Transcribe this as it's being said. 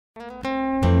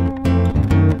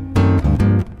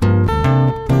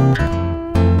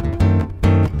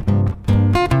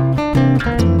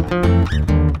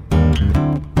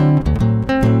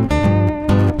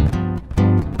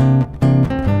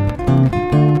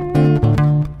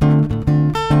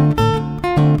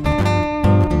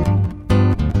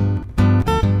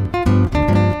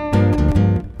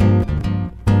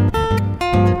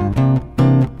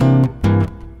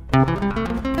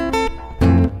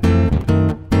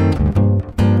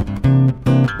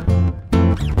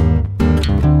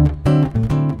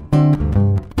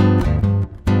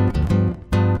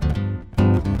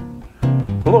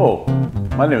Hello,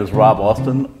 my name is Rob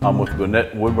Austin. I'm with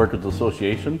Gwinnett Woodworkers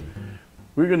Association.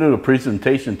 We're going to do a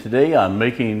presentation today on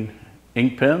making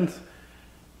ink pens.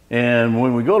 And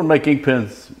when we go to make ink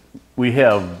pens, we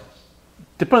have,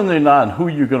 depending on who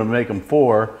you're going to make them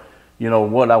for, you know,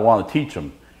 what I want to teach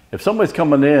them. If somebody's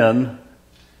coming in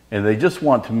and they just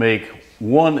want to make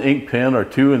one ink pen or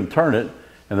two and turn it,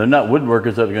 and they're not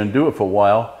woodworkers that are going to do it for a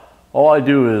while, all I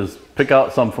do is pick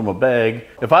out some from a bag.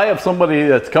 If I have somebody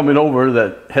that's coming over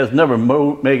that has never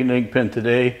made an ink pen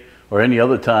today or any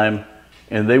other time,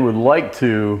 and they would like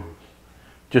to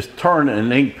just turn an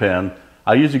ink pen,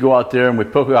 I usually go out there and we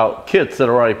pick out kits that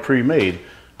are already pre-made.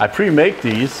 I pre-make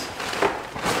these,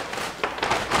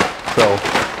 so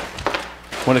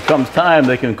when it comes time,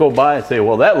 they can go by and say,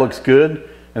 well, that looks good,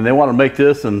 and they want to make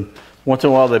this, and once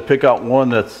in a while they pick out one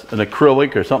that's an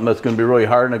acrylic or something that's going to be really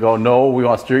hard, and they go, no, we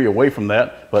want to steer you away from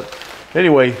that. But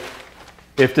anyway,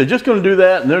 if they're just going to do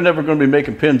that and they're never going to be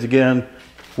making pens again,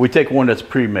 we take one that's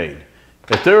pre-made.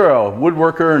 If they're a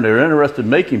woodworker and they're interested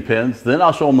in making pens, then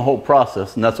I'll show them the whole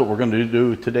process, and that's what we're going to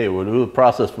do today. We'll do the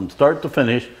process from start to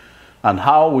finish on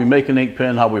how we make an ink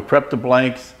pen, how we prep the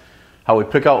blanks, how we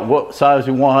pick out what size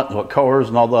we want, what colors,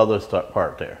 and all the other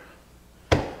part there.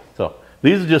 So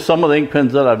these are just some of the ink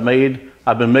pens that I've made.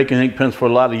 I've been making ink pens for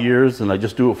a lot of years, and I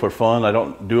just do it for fun. I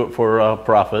don't do it for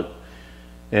profit.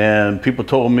 And people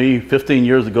told me 15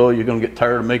 years ago, you're going to get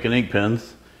tired of making ink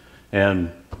pens.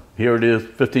 And here it is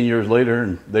 15 years later,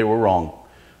 and they were wrong.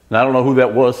 And I don't know who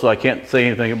that was, so I can't say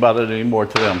anything about it anymore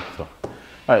to them. So, all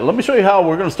right, let me show you how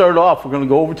we're going to start off. We're going to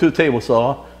go over to the table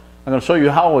saw. I'm going to show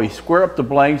you how we square up the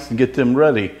blanks and get them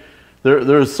ready.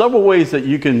 There's several ways that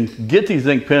you can get these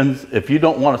ink pens if you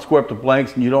don't want to square up the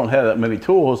blanks and you don't have that many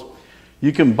tools.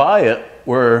 You can buy it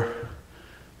where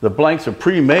the blanks are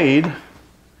pre-made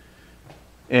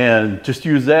and just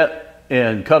use that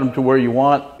and cut them to where you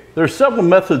want. There's several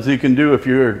methods you can do if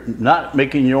you're not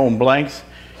making your own blanks.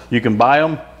 You can buy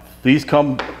them. These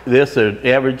come, this are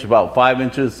average about 5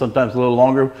 inches, sometimes a little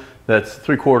longer. That's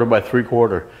 3/4 by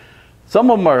 3/4.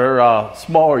 Some of them are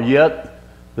smaller yet.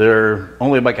 They're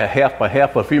only like a 1/2 by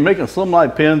 1/2. But if you're making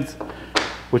slimline pens,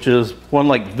 which is one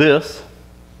like this,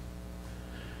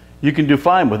 you can do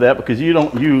fine with that because you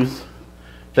don't use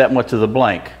that much of the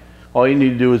blank. All you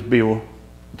need to do is be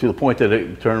to the point that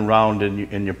it turn around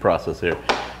in your process here.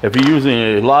 If you're using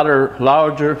a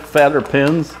larger, fatter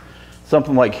pens,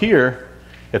 something like here,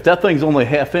 if that thing's only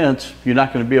 1/2 inch, you're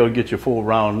not going to be able to get your full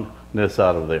roundness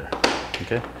out of there.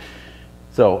 Okay,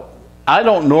 so I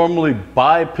don't normally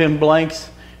buy pen blanks.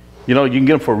 You know, you can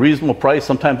get them for a reasonable price.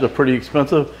 Sometimes they're pretty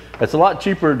expensive. It's a lot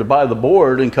cheaper to buy the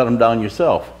board and cut them down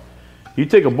yourself. You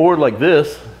take a board like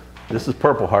this is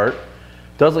Purple Heart,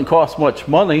 doesn't cost much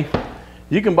money.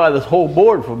 You can buy this whole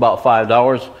board for about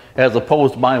 $5 as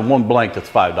opposed to buying one blank that's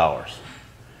 $5.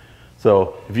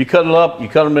 So if you cut it up, you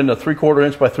cut them into 3/4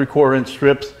 inch by 3/4 inch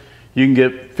strips, you can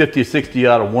get 50 or 60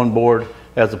 out of one board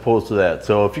as opposed to that.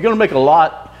 So if you're going to make a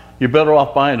lot, you're better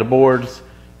off buying the boards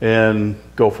and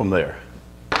go from there.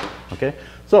 Okay,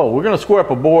 so we're going to square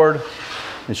up a board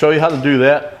and show you how to do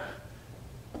that,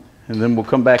 and then we'll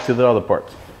come back to the other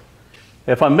parts.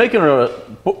 If I'm making a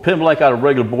pen blank out of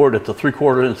regular board that's a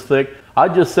 3/4 inch thick, I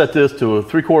just set this to a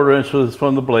 3/4 inches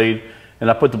from the blade,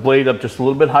 and I put the blade up just a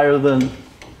little bit higher than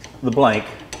the blank.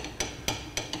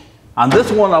 On this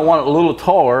one, I want it a little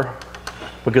taller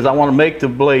because I want to make the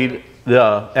blade,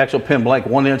 the actual pen blank,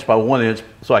 1 inch by 1 inch,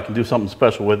 so I can do something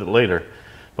special with it later.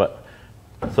 But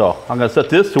so I'm going to set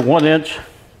this to 1 inch.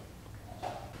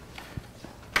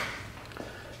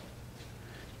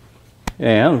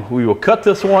 And we will cut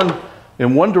this one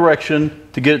in one direction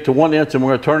to get it to 1 inch, and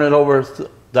we're going to turn it over,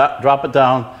 drop it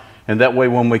down, and that way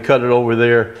when we cut it over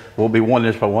there, we'll be 1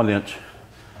 inch by 1 inch.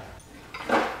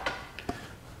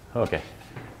 Okay,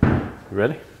 you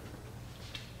ready?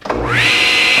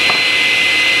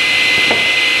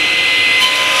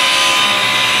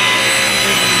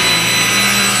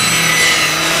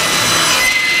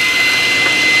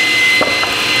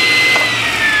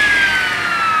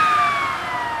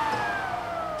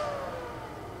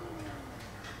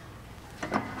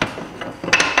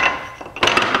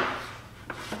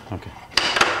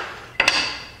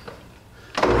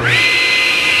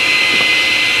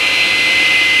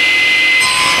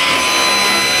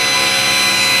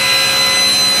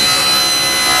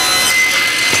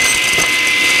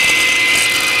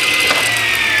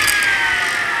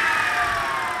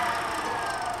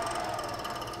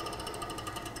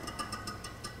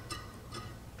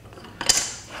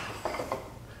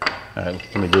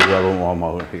 Let me do the other one while I'm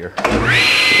over here.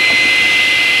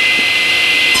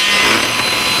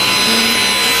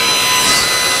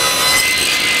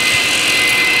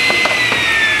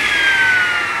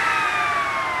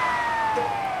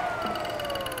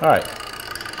 All right.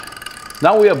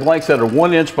 Now we have blanks that are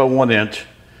 1 inch by 1 inch,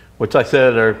 which I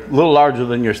said are a little larger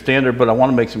than your standard, but I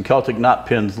want to make some Celtic knot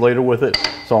pins later with it.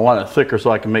 So I want it thicker so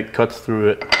I can make cuts through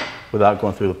it without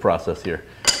going through the process here.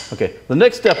 Okay, the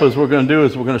next step is we're going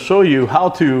to show you how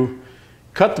to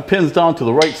cut the pins down to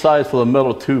the right size for the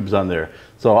metal tubes on there.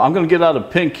 So I'm going to get out a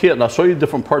pin kit and I'll show you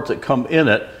different parts that come in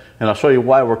it, and I'll show you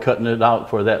why we're cutting it out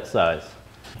for that size.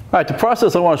 All right, the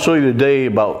process I want to show you today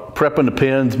about prepping the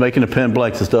pins, making the pin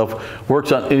blanks and stuff,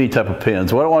 works on any type of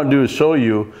pins. What I want to do is show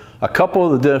you a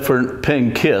couple of the different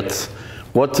pin kits,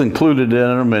 what's included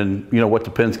in them, and what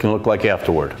the pins can look like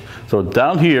afterward. So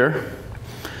down here,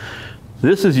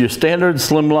 this is your standard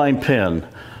slimline pin.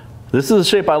 This is the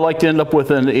shape I like to end up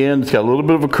with in the end. It's got a little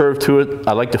bit of a curve to it.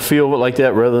 I like to feel it like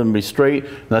that rather than be straight.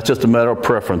 And that's just a matter of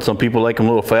preference. Some people like them a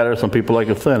little fatter, some people like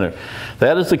them thinner.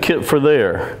 That is the kit for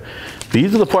there.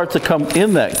 These are the parts that come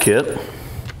in that kit.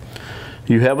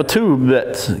 You have a tube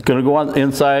that's going to go on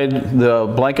inside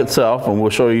the blank itself, and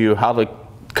we'll show you how to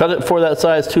cut it for that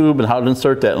size tube and how to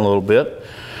insert that in a little bit.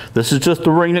 This is just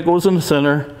the ring that goes in the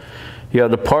center. You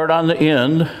have the part on the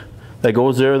end that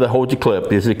goes there that holds your clip.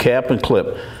 This is a cap and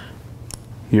clip.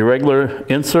 Your regular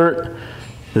insert,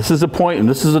 this is the point, and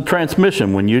this is a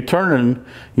transmission. When you're turning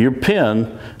your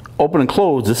pin, open and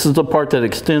close, this is the part that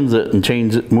extends it and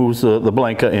changes it, moves the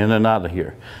blanket in and out of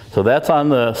here. So that's on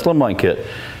the slimline kit.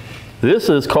 This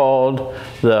is called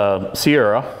the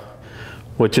Sierra,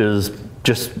 which is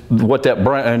just what that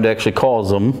brand actually calls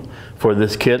them for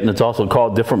this kit, and it's also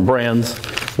called different brands,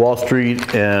 Wall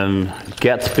Street and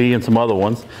Gatsby and some other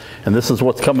ones. And this is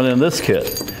what's coming in this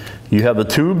kit. You have the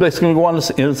tube that's going to go on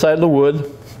the inside of the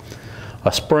wood,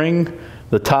 a spring,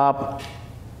 the top,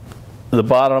 the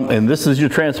bottom, and this is your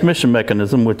transmission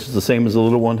mechanism, which is the same as the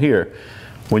little one here.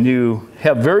 When you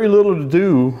have very little to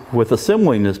do with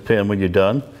assembling this pin when you're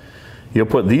done, you'll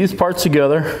put these parts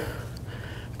together,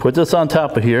 put this on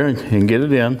top of here and get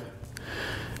it in.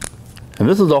 And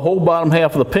this is the whole bottom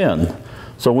half of the pin.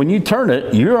 So when you turn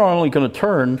it, you're only going to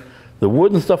turn the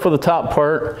wood and stuff for the top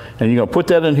part, and you're going to put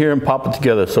that in here and pop it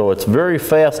together. So it's very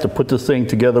fast to put this thing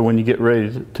together when you get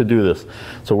ready to do this.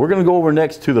 So we're going to go over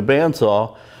next to the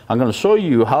bandsaw. I'm going to show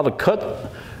you how to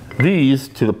cut these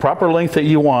to the proper length that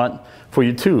you want for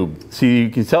your tube. See, you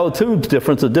can tell the tube's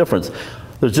difference.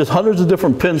 There's just hundreds of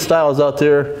different pin styles out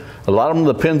there. A lot of them,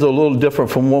 the pins are a little different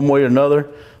from one way or another.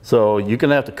 So you're going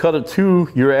to have to cut it to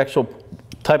your actual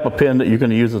type of pin that you're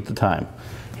going to use at the time.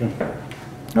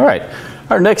 All right.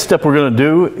 Our next step we're going to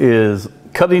do is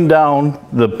cutting down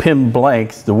the pin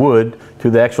blanks, the wood, to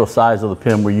the actual size of the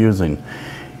pin we're using.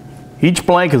 Each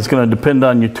blank is going to depend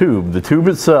on your tube. The tube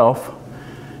itself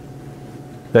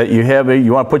that you have,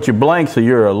 you want to put your blank so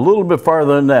you're a little bit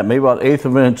farther than that, maybe about 1/8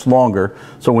 of an inch longer.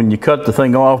 So when you cut the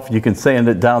thing off, you can sand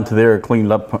it down to there,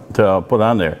 cleaned up to put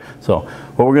on there. So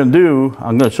what we're going to do,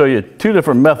 I'm going to show you two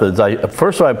different methods.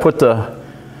 First I put the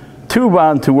tube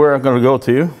on to where I'm going to go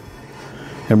to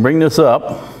and bring this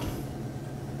up.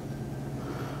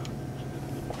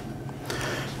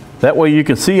 That way you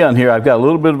can see on here I've got a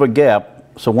little bit of a gap,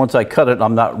 so once I cut it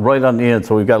I'm not right on the end,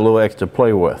 so we've got a little extra to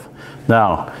play with.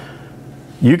 Now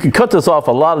you can cut this off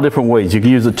a lot of different ways. You can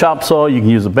use a chop saw, you can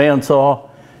use a bandsaw,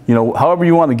 however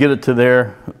you want to get it to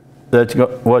there, that's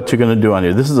what you're going to do on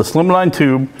here. This is a slimline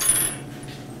tube,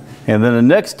 and then the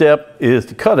next step is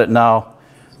to cut it. Now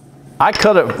I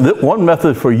cut it one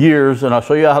method for years, and I'll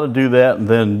show you how to do that, and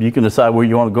then you can decide where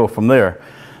you want to go from there.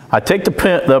 I take the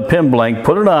pin blank,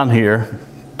 put it on here,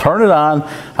 turn it on,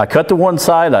 I cut to one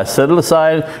side, I set it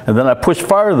aside, and then I push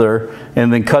farther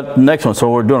and then cut the next one.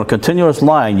 So we're doing a continuous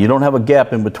line. You don't have a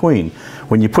gap in between.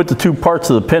 When you put the two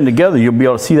parts of the pin together, you'll be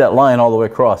able to see that line all the way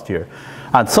across here.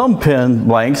 On some pin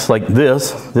blanks like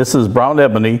this is brown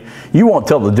ebony, you won't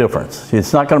tell the difference.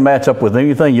 It's not going to match up with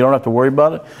anything. You don't have to worry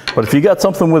about it. But if you got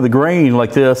something with a grain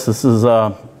like this is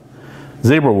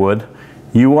zebra wood,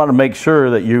 you want to make sure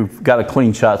that you've got a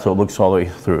clean shot so it looks all the way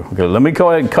through. Okay, let me go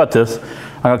ahead and cut this.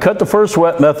 I'm going to cut the first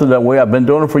wet method that way. I've been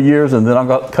doing it for years, and then I'm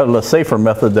going to cut a safer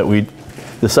method that we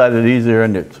decided easier,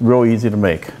 and it's real easy to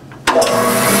make.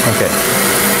 Okay.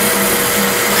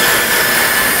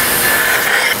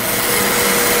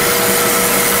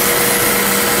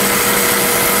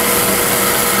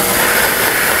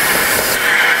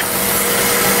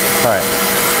 All right.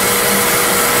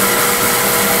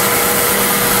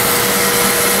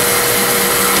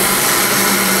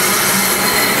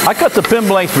 I cut the pin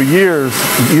blanks for years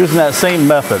using that same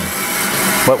method.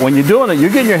 But when you're doing it, you're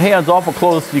getting your hands awful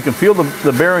close. You can feel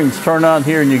the bearings turn on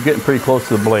here, and you're getting pretty close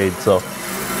to the blade. So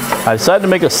I decided to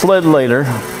make a sled later,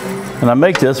 and I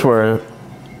make this where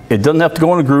it doesn't have to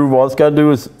go in a groove. All it's got to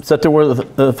do is set to where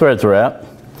the threads are at.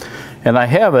 And I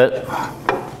have it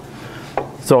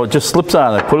so it just slips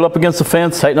on. I put it up against the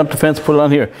fence, tighten up the fence, put it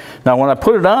on here. Now when I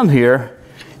put it on here,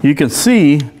 you can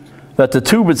see that the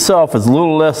tube itself is a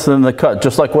little less than the cut,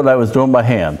 just like what I was doing by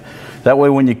hand. That way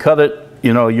when you cut it,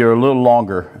 you know, you're a little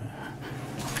longer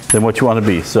than what you want to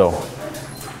be. So,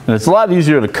 and it's a lot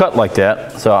easier to cut like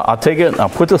that. So I'll take it, I'll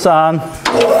put this on, just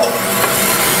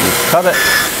cut it,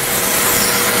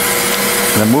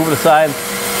 and then move it aside.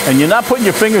 And you're not putting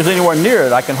your fingers anywhere near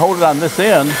it. I can hold it on this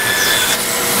end,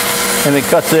 and it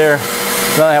cuts there.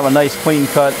 Then I have a nice clean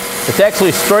cut. It's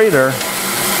actually straighter.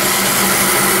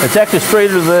 It's actually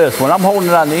straighter than this. When I'm holding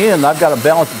it on the end, I've got to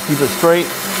balance it to keep it straight.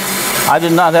 I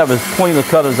did not have as clean a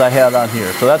cut as I had on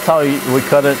here. So that's how we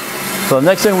cut it. So the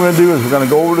next thing we're going to do is we're going to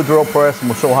go over to the drill press and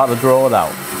we'll show how to drill it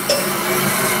out.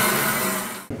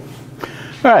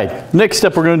 All right, next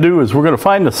step we're going to do is we're going to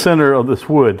find the center of this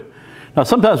wood. Now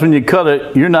sometimes when you cut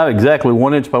it, you're not exactly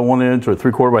 1 inch by 1 inch or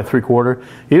 3/4 by 3/4.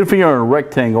 Even if you're in a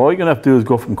rectangle, all you're going to have to do is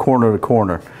go from corner to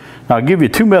corner. Now I'll give you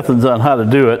two methods on how to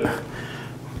do it.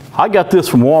 I got this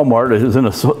from Walmart. It is in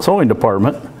a sewing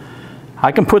department.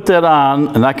 I can put that on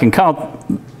and I can count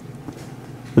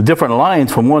the different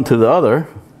lines from one to the other,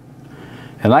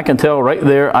 and I can tell right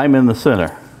there I'm in the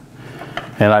center.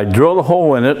 And I drill the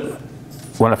hole in it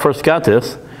when I first got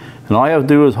this, and all I have to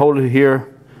do is hold it here,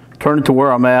 turn it to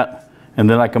where I'm at, and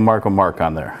then I can mark a mark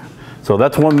on there. So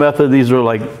that's one method. These are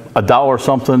like $1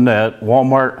 something at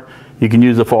Walmart. You can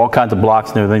use it for all kinds of blocks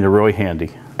and everything. They're really handy.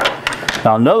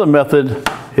 Now another method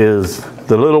is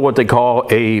the little, what they call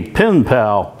a pin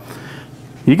pal.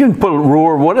 You can put a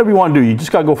ruler, whatever you want to do. You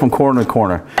just got to go from corner to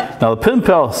corner. Now the pin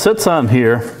pal sits on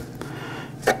here,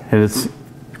 and it's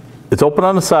open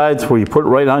on the sides where you put it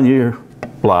right on your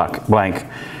blank.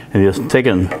 And you just take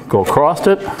it and go across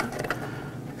it.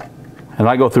 And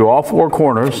I go through all four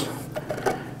corners.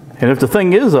 And if the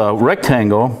thing is a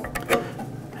rectangle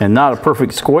and not a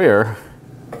perfect square,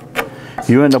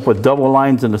 you end up with double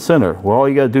lines in the center. Well, all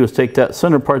you got to do is take that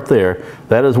center part there.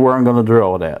 That is where I'm going to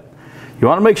drill it at. You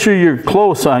want to make sure you're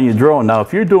close on your drilling. Now,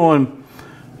 if you're doing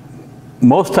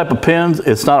most type of pins,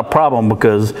 it's not a problem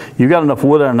because you've got enough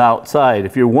wood on the outside.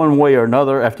 If you're one way or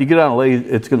another, after you get on a lathe,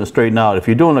 it's going to straighten out. If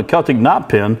you're doing a Celtic knot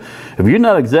pin, if you're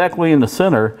not exactly in the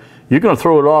center, you're going to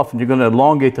throw it off and you're going to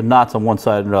elongate the knots on one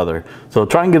side or another. So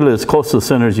try and get it as close to the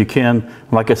center as you can.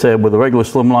 Like I said, with a regular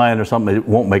slim line or something, it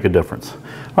won't make a difference.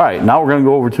 All right, now we're going to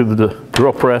go over to the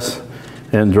drill press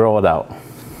and drill it out.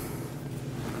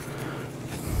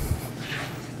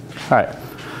 All right,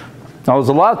 now there's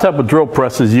a lot of type of drill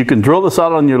presses. You can drill this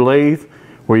out on your lathe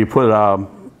where you put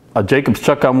a Jacob's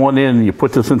chuck on one end and you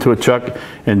put this into a chuck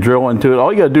and drill into it.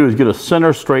 All you got to do is get a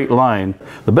center straight line.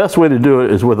 The best way to do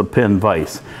it is with a pin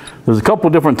vise. There's a couple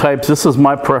different types. This is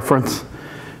my preference.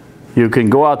 You can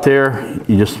go out there,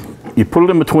 you put it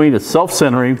in between. It's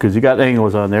self-centering because you got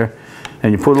angles on there,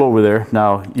 and you put it over there.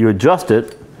 Now you adjust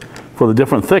it for the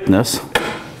different thickness.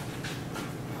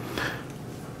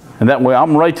 And that way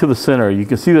I'm right to the center. You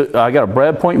can see that I got a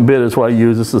brad point bit is what I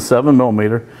use. This is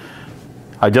 7mm.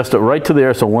 I adjust it right to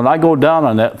there, so when I go down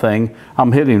on that thing,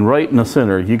 I'm hitting right in the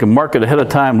center. You can mark it ahead of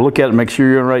time, look at it, make sure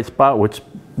you're in the right spot, which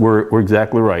we're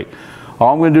exactly right.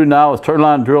 All I'm going to do now is turn it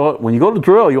on and drill it. When you go to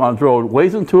drill, you want to drill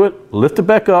ways into it, lift it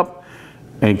back up,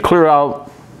 and clear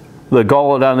out the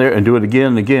gullet down there and do it again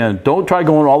and again. Don't try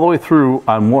going all the way through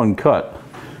on one cut.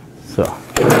 So.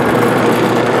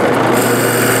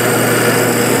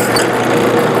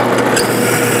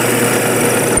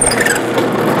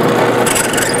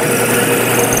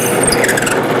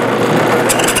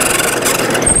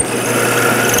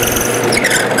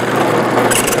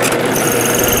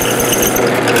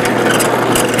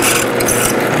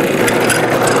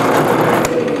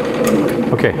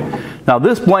 Okay, now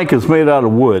this blank is made out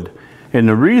of wood, and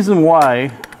the reason why,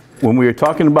 when we were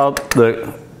talking about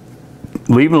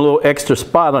leaving a little extra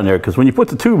spot on there, because when you put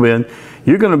the tube in,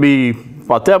 you're going to be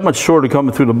about that much shorter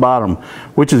coming through the bottom,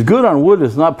 which is good on wood.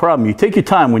 It's not a problem. You take your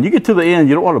time. When you get to the end,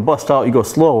 you don't want to bust out. You go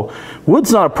slow.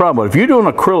 Wood's not a problem. But if you're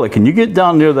doing acrylic and you get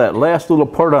down near that last little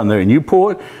part on there and you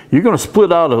pull it, you're going to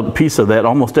split out a piece of that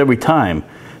almost every time.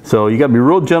 So you got to be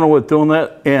real gentle with doing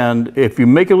that. And if you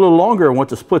make it a little longer and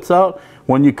once it splits out,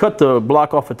 when you cut the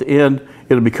block off at the end,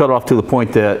 it'll be cut off to the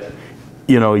point that,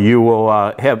 you know, you will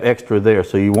have extra there,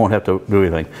 so you won't have to do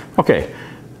anything. Okay,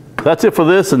 that's it for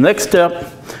this. The next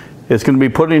step is going to be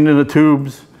putting in the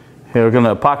tubes, and we're going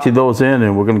to epoxy those in,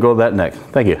 and we're going to go to that next.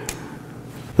 Thank you.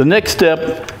 The next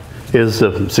step is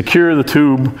to secure the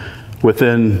tube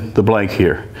within the blank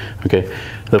here. Okay.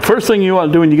 The first thing you want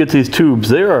to do when you get these tubes,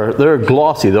 they're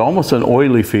glossy. They're almost an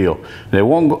oily feel. They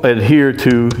won't adhere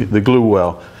to the glue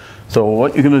well. So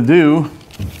what you're going to do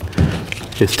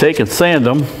is take and sand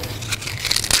them.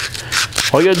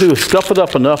 All you got to do is scuff it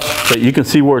up enough that you can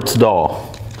see where it's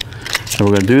dull. And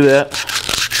we're going to do that.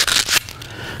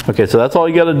 Okay, so that's all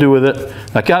you got to do with it.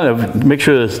 Now kind of make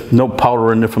sure there's no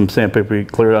powder in there from sandpaper. You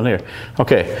clear it on here.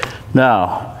 Okay,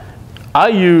 now I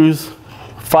use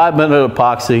 5-minute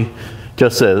epoxy.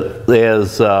 Just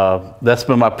as that's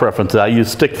been my preference. I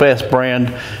use Stick Fast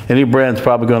brand. Any brand's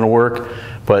probably going to work,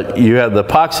 but you have the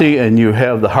epoxy and you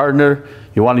have the hardener.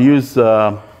 You want to use.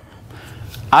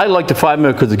 I like the 5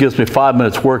 minute because it gives me 5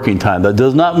 minutes working time. That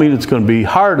does not mean it's going to be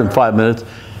hard in 5 minutes.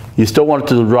 You still want it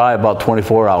to dry about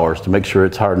 24 hours to make sure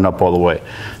it's hardened up all the way.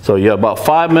 So you have about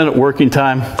 5 minute working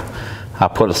time. I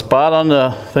put a spot on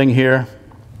the thing here.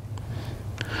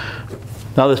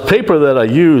 Now this paper that I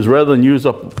use, rather than use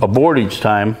up a board each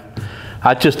time,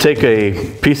 I just take a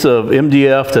piece of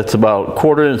MDF that's about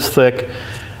 1/4 inch thick.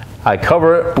 I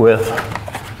cover it with,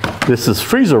 this is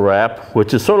freezer wrap,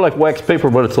 which is sort of like wax paper,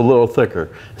 but it's a little thicker.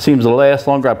 It seems to last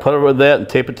longer. I put it with that and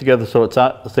tape it together so it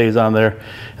stays on there,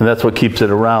 and that's what keeps it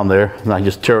around there. And I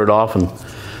just tear it off and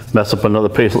mess up another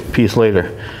piece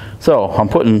later. So I'm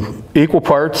putting equal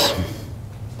parts,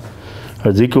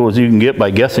 as equal as you can get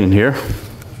by guessing here.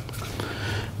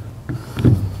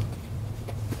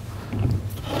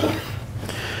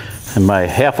 And my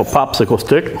half a popsicle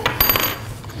stick.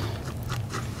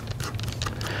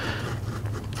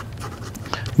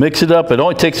 Mix it up. It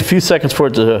only takes a few seconds for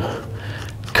it to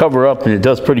cover up, and it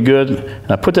does pretty good.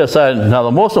 And I put that aside. Now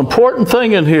the most important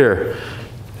thing in here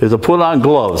is to put on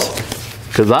gloves,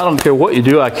 because I don't care what you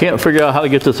do, I can't figure out how to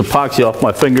get this epoxy off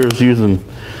my fingers using,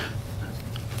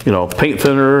 you know, paint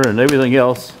thinner and everything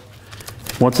else.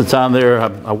 Once it's on there,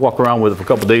 I walk around with it for a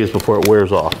couple days before it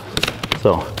wears off.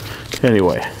 So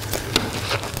anyway.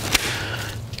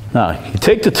 Now, you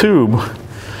take the tube,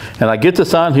 and I get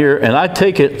this on here, and I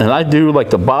take it, and I do like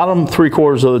the bottom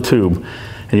 3/4 of the tube.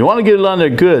 And you want to get it on there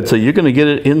good, so you're going to get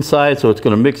it inside, so it's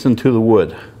going to mix into the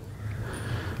wood.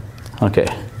 Okay.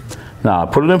 Now, I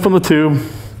put it in from the tube,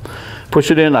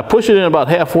 push it in. I push it in about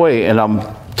halfway, and I'm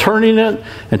turning it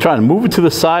and trying to move it to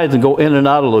the sides and go in and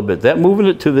out a little bit. That moving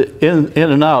it to the in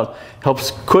and out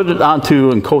helps put it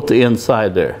onto and coat the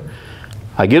inside there.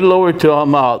 I get it lower till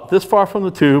I'm out this far from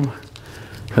the tube.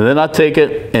 And then I take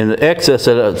it, and the excess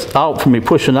that's out from me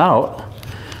pushing out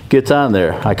gets on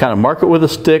there. I kind of mark it with a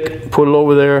stick, put it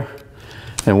over there,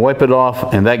 and wipe it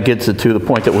off, and that gets it to the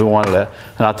point that we want it at.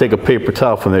 And I'll take a paper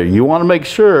towel from there. You want to make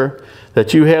sure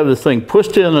that you have this thing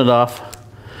pushed in enough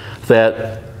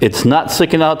that it's not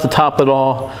sticking out the top at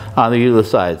all on either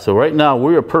side. So right now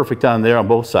we are perfect on there on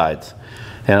both sides.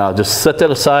 And I'll just set that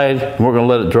aside, and we're going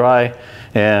to let it dry.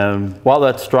 And while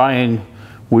that's drying,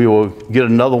 we will get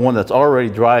another one that's already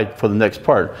dried for the next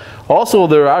part. Also,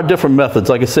 there are different methods.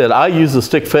 Like I said, I use the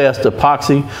Stick Fast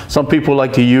epoxy. Some people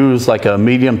like to use like a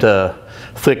medium to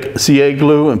thick CA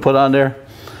glue and put on there.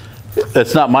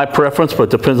 It's not my preference, but it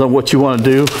depends on what you want to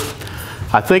do.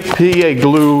 I think PA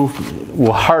glue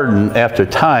will harden after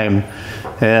time,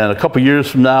 and a couple years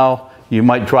from now, you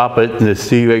might drop it and the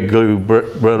CA glue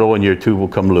brittle and your tube will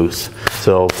come loose.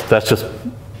 So that's just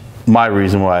my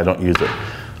reason why I don't use it.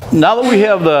 Now that we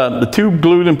have the tube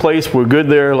glued in place, we're good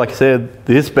there. Like I said,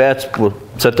 this batch will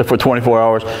set there for 24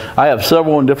 hours. I have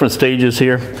several in different stages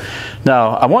here.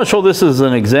 Now, I want to show this as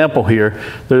an example here.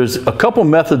 There's a couple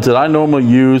methods that I normally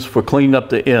use for cleaning up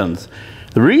the ends.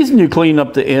 The reason you clean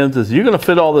up the ends is you're going to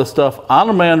fit all this stuff on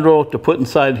a mandrel to put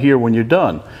inside here when you're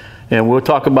done. And we'll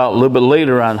talk about a little bit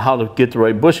later on how to get the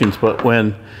right bushings. But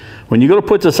when you go to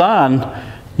put this on,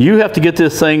 you have to get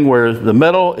this thing where the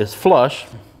metal is flush,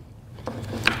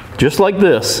 just like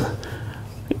this,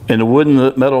 and the wood and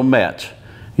the metal match.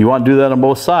 You want to do that on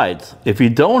both sides. If you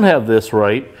don't have this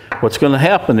right, what's going to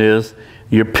happen is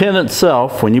your pin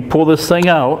itself, when you pull this thing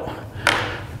out,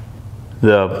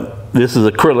 this is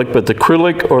acrylic, but the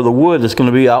acrylic or the wood is going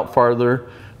to be out farther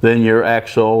than your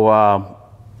actual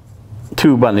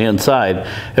tube on the inside.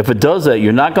 If it does that,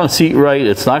 you're not going to seat right,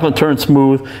 it's not going to turn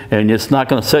smooth, and it's not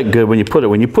going to set good when you put it.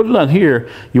 When you put it on here,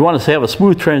 you want to have a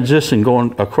smooth transition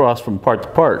going across from part to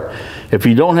part. If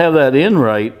you don't have that in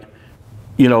right,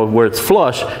 you know, where it's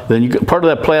flush, then part of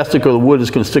that plastic or the wood is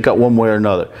going to stick out one way or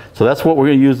another. So that's what we're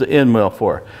going to use the end mill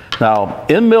for. Now,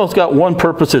 end mill's got one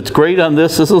purpose. It's great on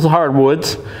this. This is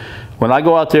hardwoods. When I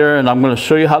go out there, and I'm going to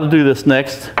show you how to do this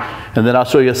next, and then I'll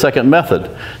show you a second method.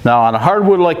 Now on a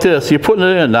hardwood like this, you're putting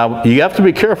it in. Now you have to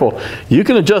be careful. You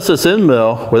can adjust this end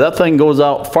mill where that thing goes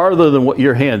out farther than what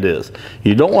your hand is.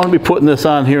 You don't want to be putting this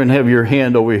on here and have your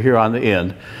hand over here on the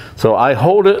end. So I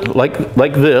hold it like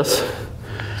this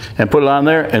and put it on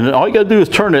there, and then all you got to do is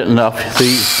turn it enough.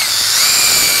 See?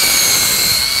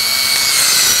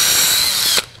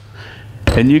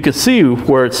 And you can see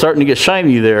where it's starting to get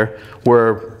shiny there,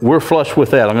 where we're flush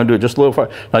with that. I'm going to do it just a little far.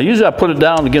 Now usually I put it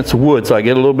down against the wood so I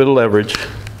get a little bit of leverage.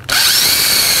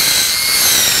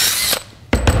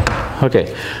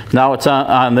 Okay, now it's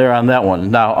on there on that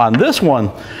one. Now on this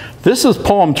one, this is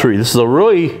palm tree. This is a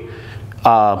really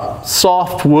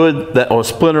soft wood that will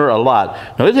splinter a lot.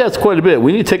 Now it has quite a bit.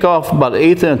 We need to take off about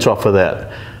 1/8 inch off of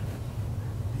that.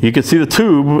 You can see the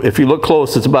tube, if you look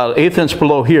close, it's about 1/8 inch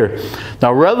below here.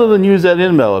 Now rather than use that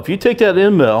end mill, if you take that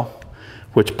end mill,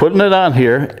 which putting it on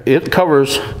here, it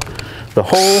covers the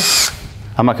whole,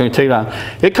 I'm not going to take it on,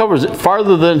 it covers it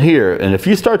farther than here. And if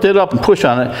you start that up and push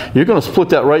on it, you're going to split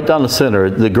that right down the center.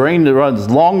 The grain that runs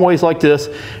long ways like this,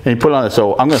 and you put it on it.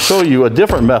 So I'm going to show you a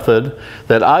different method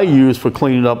that I use for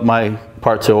cleaning up my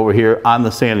parts over here on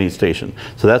the sanding station.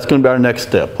 So that's going to be our next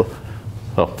step.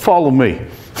 So follow me.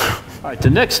 All right,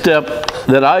 the next step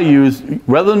that I use,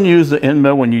 rather than use the end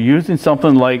mill when you're using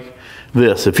something like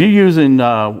this, if you're using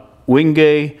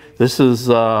wingay, this is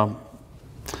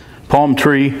palm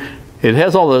tree, it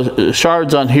has all the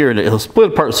shards on here and it'll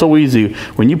split apart so easy.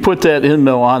 When you put that end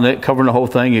mill on it, covering the whole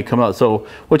thing, it comes out. So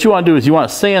what you want to do is you want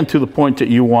to sand to the point that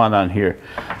you want on here.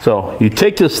 So you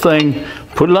take this thing,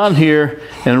 put it on here,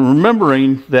 and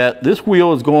remembering that this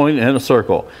wheel is going in a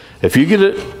circle. If you get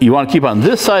it, you want to keep on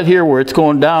this side here where it's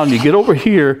going down. You get over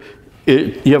here,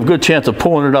 you have a good chance of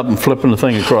pulling it up and flipping the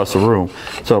thing across the room.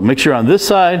 So make sure on this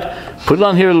side, put it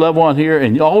on here, level on here,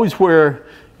 and you always wear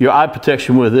your eye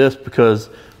protection with this, because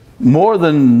more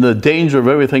than the danger of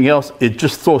everything else, it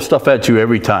just throws stuff at you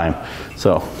every time.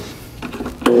 So.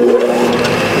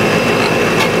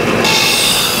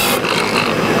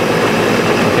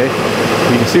 Okay,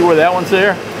 you can see where that one's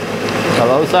there, on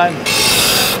the other side.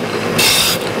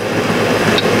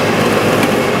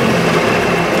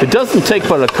 It doesn't take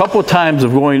but a couple times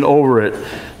of going over it.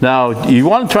 Now, you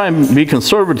want to try and be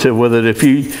conservative with it. If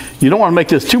you don't want to make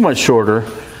this too much shorter.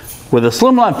 With a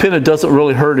slimline pin, it doesn't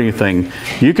really hurt anything.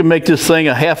 You can make this thing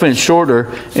a 1/2 inch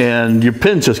shorter and your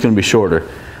pin's just going to be shorter.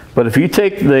 But if you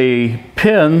take the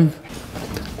pin,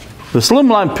 the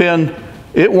slimline pin,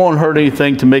 it won't hurt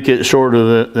anything to make it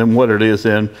shorter than what it is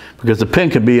in, because the pin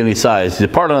can be any size. The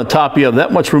part on the top, you have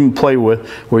that much room to play with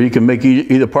where you can make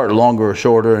either part longer or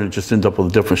shorter, and it just ends up with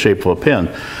a different shape of a pin.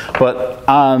 But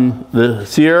on the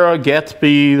Sierra,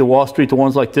 Gatsby, the Wall Street, the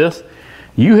ones like this,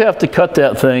 you have to cut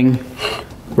that thing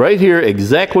right here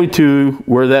exactly to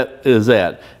where that is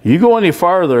at. You go any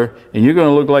farther and you're going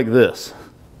to look like this.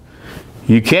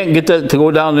 You can't get that to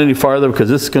go down any farther because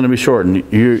this is going to be shortened.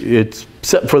 It's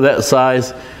set for that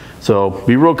size, so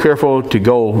be real careful to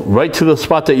go right to the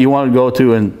spot that you want to go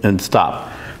to and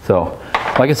stop. So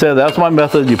like I said, that's my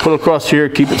method. You put it across here,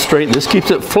 keep it straight. This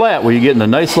keeps it flat where you're getting a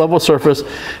nice level surface,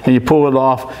 and you pull it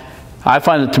off. I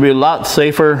find it to be a lot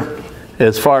safer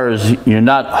as far as you're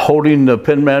not holding the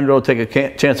pin mandrel, take a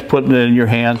chance of putting it in your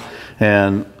hand.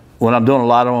 And when I'm doing a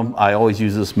lot of them, I always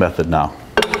use this method now.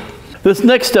 This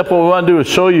next step, what we want to do is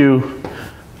show you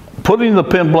putting the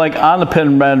pin blank on the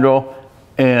pin mandrel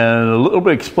and a little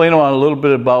bit, explain on a little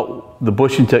bit about the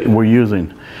bushing that we're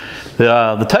using.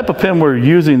 The type of pin we're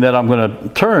using that I'm going to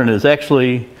turn is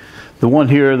actually the one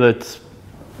here that's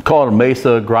called a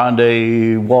Mesa,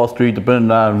 Grande, Wall Street,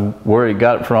 depending on where you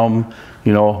got it from.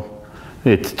 You know,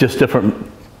 it's just different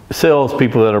sales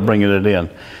people that are bringing it in.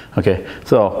 Okay,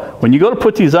 so when you go to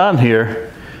put these on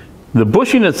here, the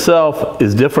bushing itself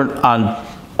is different on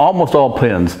almost all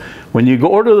pins. When you go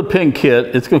order the pin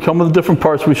kit, it's going to come with the different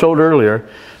parts we showed earlier,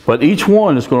 but each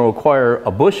one is going to require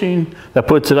a bushing that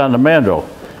puts it on the mandrel.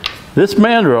 This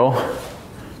mandrel,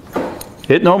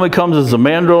 it normally comes as a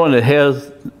mandrel, and it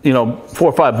has, you know,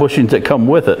 4 or 5 bushings that come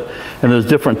with it, and there's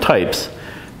different types.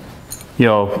 You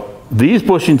know, these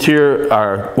bushings here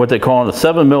are what they call a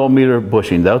 7mm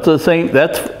bushing. That's the same.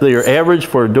 That's your average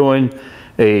for doing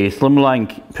a slimline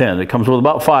pin. It comes with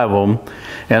about 5 of them,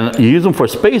 and you use them for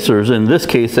spacers. In this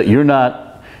case, that you're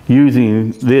not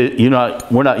using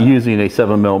we're not using a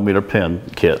 7mm pin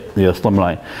kit, the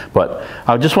slimline. But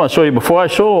I just want to show you before I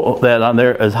show that on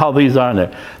there is how these are on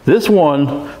there. This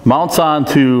one mounts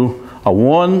onto a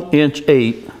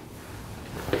 1'8"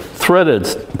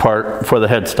 threaded part for the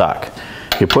headstock.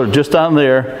 You put it just on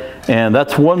there, and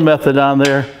that's one method on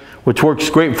there, which works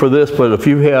great for this. But if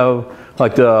you have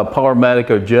like the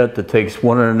Powermatic or Jet that takes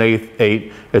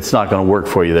 1/8, it's not going to work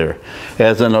for you there.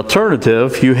 As an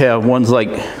alternative, you have ones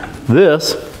like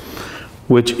this,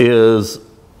 which is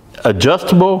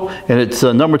adjustable, and it's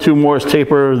a number 2 Morse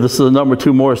taper. This is a number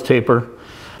 2 Morse taper.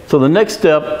 So the next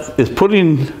step is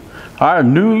putting our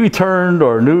newly turned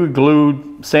or newly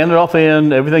glued, sanded off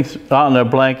end, everything's on there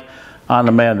blank, on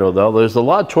the mandrel. Though there's a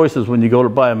lot of choices when you go to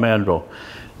buy a mandrel.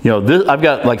 You know, this, I've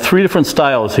got like 3 different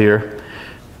styles here.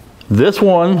 This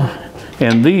one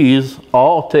and these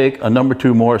all take a number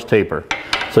 2 Morse taper.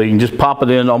 So you can just pop it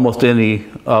in almost any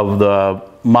of the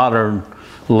modern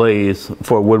lathes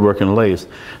for woodworking lathes.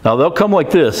 Now they'll come like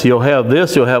this. You'll have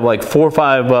this, you'll have like 4 or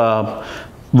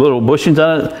 5 little bushings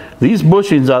on it. These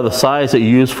bushings are the size that you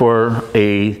use for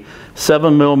a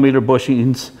 7mm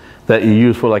bushings that you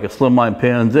use for like a slimline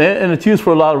pins, and it's used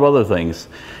for a lot of other things,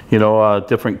 you know,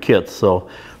 different kits. So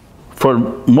for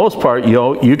the most part, you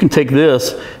know, you can take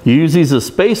this, you use these as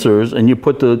spacers, and you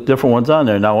put the different ones on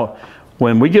there. Now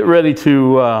when we get ready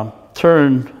to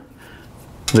turn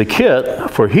the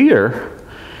kit for here,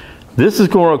 this is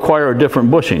going to require a different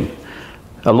bushing.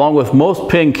 Along with most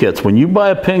pin kits, when you buy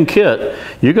a pin kit,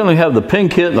 you're going to have the pin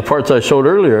kit and the parts I showed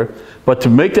earlier, but to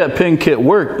make that pin kit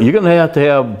work, you're going to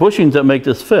have bushings that make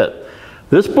this fit.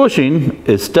 This bushing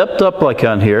is stepped up like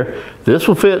on here. This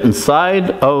will fit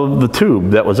inside of the tube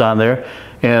that was on there,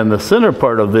 and the center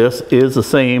part of this is the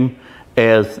same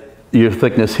as your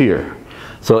thickness here.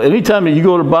 So anytime that you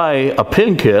go to buy a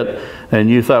pin kit and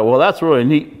you thought, well, that's a really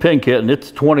neat pin kit and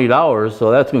it's $20,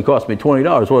 so that's going to cost me $20.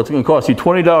 Well, it's going to cost you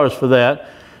 $20 for that.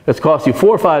 It's cost you $4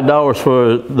 or $5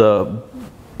 for the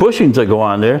bushings that go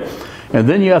on there, and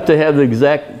then you have to have the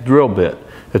exact drill bit.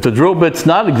 If the drill bit's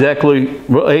not exactly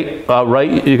right,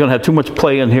 you're going to have too much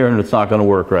play in here and it's not going to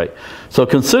work right. So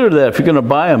consider that if you're going to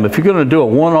buy them. If you're going to do a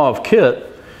one-off kit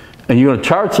and you're going to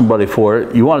charge somebody for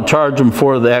it, you want to charge them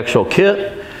for the actual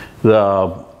kit,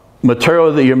 the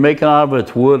material that you're making out of it,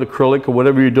 it's wood, acrylic, or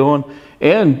whatever you're doing,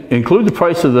 and include the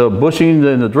price of the bushing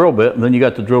and the drill bit, and then you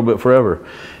got the drill bit forever.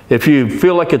 If you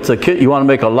feel like it's a kit you want to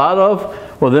make a lot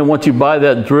of, well then once you buy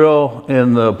that drill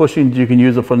and the bushings, you can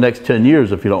use it for the next 10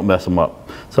 years if you don't mess them up.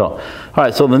 So, all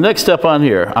right, so the next step on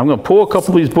here, I'm going to pull a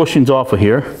couple of these bushings off of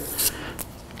here.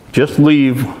 Just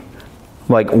leave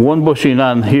like one bushing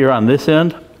on here on this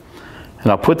end,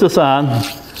 and I'll put this on.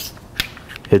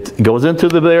 It goes into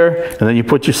there, and then you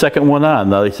put your second one on.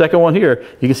 Now the second one here,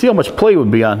 you can see how much play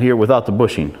would be on here without the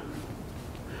bushing.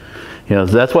 You know,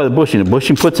 that's why the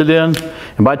bushing puts it in,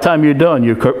 and by the time you're done,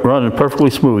 you're running perfectly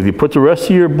smooth. You put the rest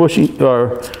of your bushings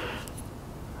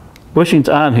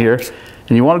on here,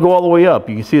 and you want to go all the way up.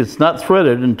 You can see it's not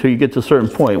threaded until you get to a certain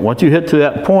point. Once you hit to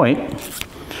that point,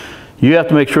 you have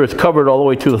to make sure it's covered all the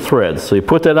way to the threads. So you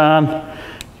put that on,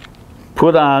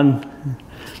 put on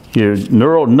your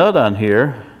knurled nut on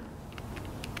here,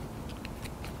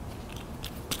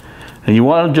 and you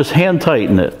want to just hand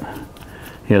tighten it.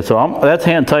 Yeah, so that's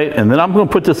hand tight, and then I'm going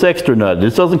to put this extra nut.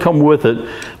 This doesn't come with it,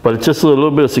 but it's just a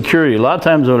little bit of security. A lot of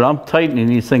times when I'm tightening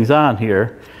these things on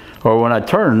here, or when I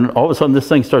turn, all of a sudden this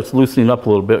thing starts loosening up a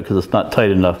little bit because it's not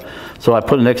tight enough. So I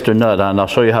put an extra nut on. I'll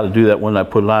show you how to do that when I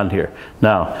put it on here.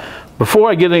 Now, before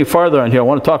I get any farther on here, I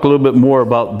want to talk a little bit more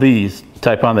about these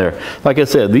type on there. Like I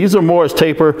said, these are Morse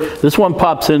taper. This one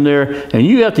pops in there, and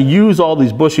you have to use all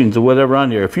these bushings or whatever on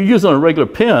there. If you're using a regular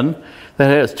pin that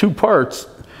has 2 parts,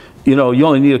 you know, you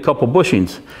only need a couple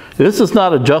bushings. This is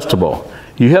not adjustable.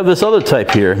 You have this other type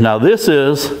here. Now this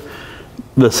is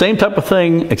the same type of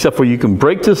thing, except for you can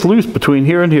break this loose between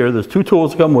here and here. There's 2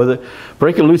 tools that come with it.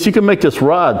 Break it loose. You can make this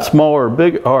rod smaller or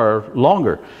big or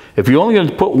longer. If you're only going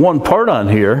to put one part on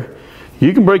here,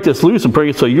 you can break this loose and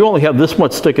break it so you only have this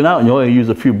much sticking out and you only use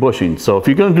a few bushings. So if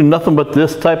you're going to do nothing but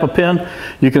this type of pin,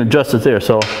 you can adjust it there.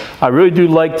 So I really do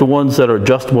like the ones that are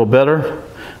adjustable better.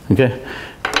 Okay,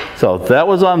 so that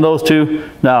was on those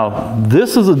 2. Now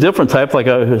this is a different type, like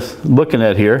I was looking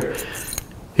at here.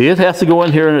 It has to go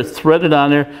in here and it's threaded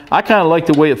on there. I kind of like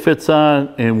the way it fits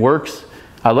on and works.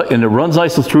 And it runs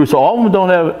nice and true, so all of them don't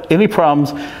have any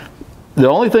problems. The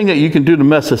only thing that you can do to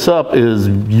mess this up is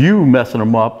you messing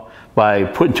them up by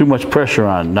putting too much pressure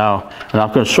on. Now, and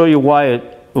I'm going to show you why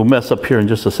it will mess up here in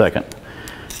just a second.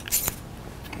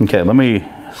 Okay, let me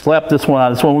slap this one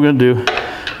on. This one we're going to do.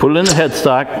 Put it in the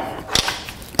headstock.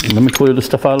 Let me clear this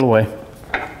stuff out of the way.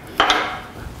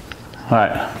 All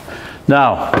right.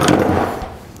 Now,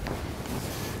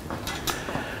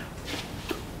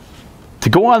 to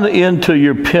go on the end to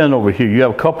your pin over here, you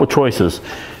have a couple choices.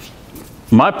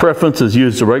 My preference is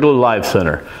use the regular live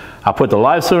center. I put the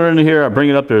live cylinder in here, I bring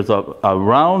it up, there's a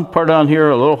round part on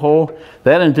here, a little hole,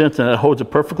 that indents and it holds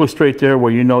it perfectly straight there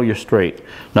where you know you're straight.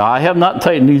 Now I have not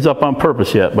tightened these up on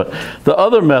purpose yet, but the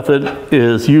other method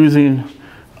is using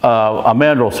a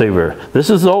mandrel saver. This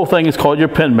is the whole thing, it's called your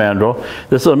pin mandrel.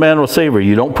 This is a mandrel saver.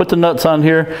 You don't put the nuts on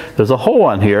here, there's a hole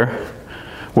on here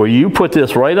where you put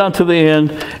this right onto the end,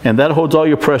 and that holds all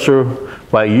your pressure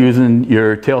by using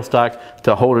your tailstock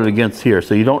to hold it against here.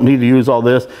 So you don't need to use all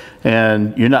this,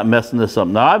 and you're not messing this up.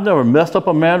 Now I've never messed up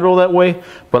a mandrel that way,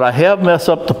 but I have messed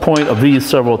up the point of these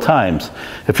several times.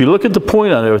 If you look at the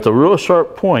point on there, it's a real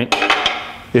sharp point.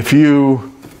 If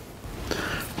you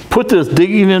put this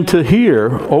digging into here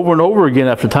over and over again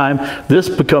after time, this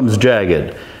becomes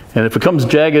jagged. And if it becomes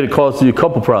jagged, it causes you a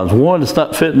couple problems. One, it's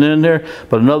not fitting in there,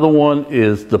 but another one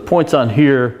is the points on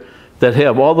here that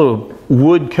have all the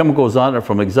wood chemicals on it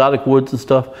from exotic woods and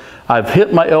stuff. I've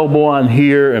hit my elbow on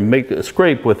here and make a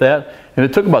scrape with that, and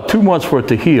it took about 2 months for it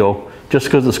to heal, just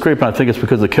because of the scraping. I think it's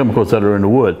because of the chemicals that are in the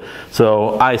wood.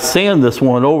 So I sand this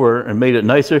one over and made it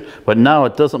nicer, but now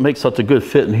it doesn't make such a good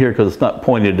fit in here because it's not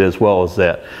pointed as well as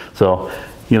that. So,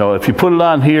 you know, if you put it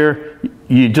on here,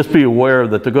 you just be aware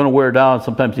that they're going to wear down.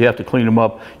 Sometimes you have to clean them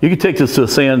up. You can take this to the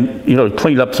sand, you know,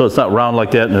 clean it up so it's not round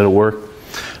like that, and it'll work.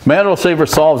 Mandrel saver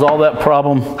solves all that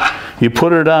problem. You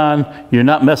put it on, you're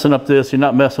not messing up this, you're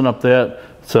not messing up that.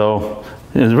 So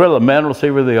it's really a mandrel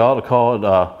saver. They ought to call it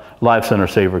a live center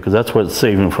saver because that's what it's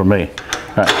saving for me.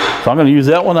 All right, so I'm going to use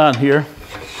that one on here.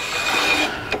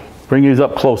 Bring these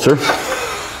up closer.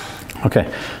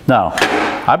 Okay, now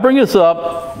I bring this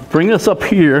up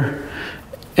here,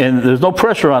 and there's no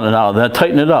pressure on it now. Then I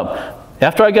tighten it up.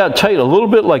 After I got it tight a little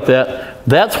bit like that,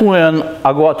 that's when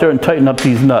I'll go out there and tighten up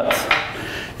these nuts.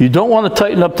 You don't want to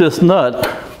tighten up this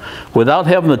nut without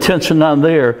having the tension on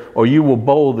there, or you will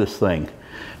bowl this thing.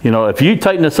 You know, if you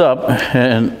tighten this up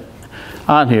and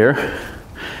on here,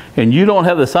 and you don't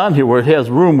have this on here where it has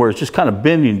room, where it's just kind of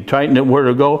bending, tighten it where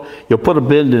to go, you'll put a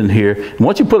bend in here. And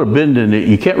once you put a bend in it,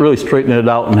 you can't really straighten it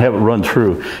out and have it run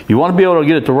through. You want to be able to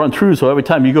get it to run through, so every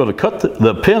time you go to cut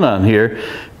the pin on here,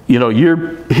 you know,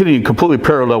 you're hitting completely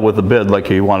parallel with the bed like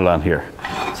you want it on here.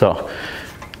 So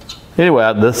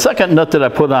anyway, the second nut that I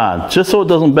put on, just so it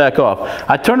doesn't back off,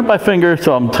 I turn it by finger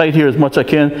so I'm tight here as much as I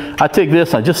can. I take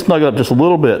this and I just snug it up just a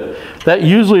little bit. That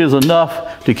usually is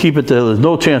enough to keep it there. There's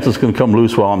no chance it's going to come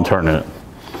loose while I'm turning it.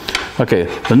 Okay,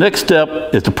 the next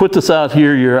step is to put this out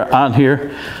here. You're on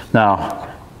here. Now,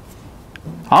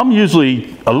 I'm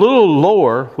usually a little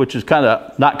lower, which is kind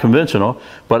of not conventional,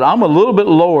 but I'm a little bit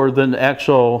lower than the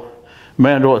actual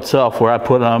mandrel itself where I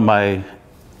put on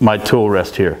my tool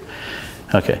rest here.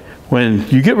 Okay, when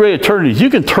you get ready to turn these, you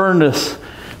can turn this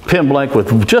pin blank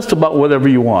with just about whatever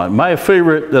you want. My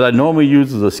favorite that I normally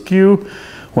use is a skew.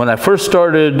 When I first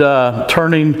started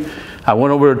turning, I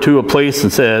went over to a place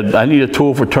and said, I need a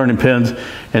tool for turning pins,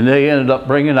 and they ended up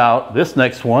bringing out this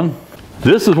next one.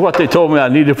 This is what they told me I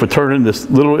needed for turning this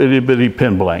little itty bitty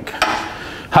pin blank.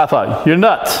 I thought, you're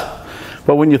nuts.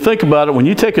 But when you think about it, when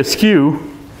you take a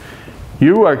skew,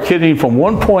 you are kidding from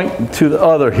one point to the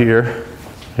other here.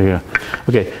 There you go.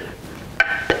 Okay.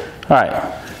 All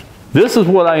right. This is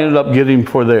what I ended up getting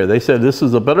for there. They said this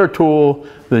is a better tool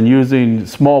than using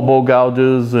small bowl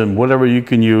gouges and whatever you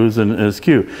can use in a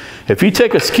skew. If you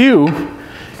take a skew,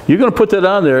 you're going to put that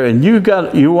on there, and you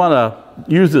want to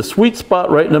use the sweet spot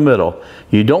right in the middle.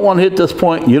 You don't want to hit this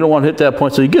point, you don't want to hit that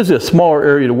point, so it gives you a smaller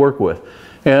area to work with.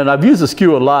 And I've used the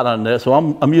skew a lot on that, so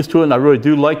I'm used to it, and I really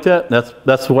do like that.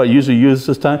 That's what I usually use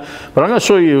this time. But I'm going to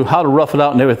show you how to rough it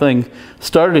out and everything,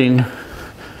 starting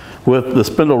with the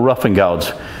spindle roughing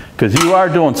gouge. Because you are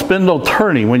doing spindle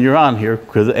turning when you're on here,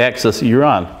 because the axis you're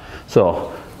on.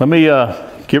 So let me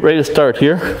get ready to start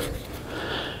here.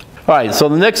 All right, so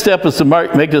the next step is to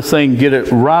make this thing, get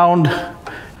it round.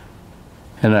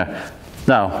 And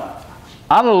now,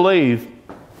 on a lathe,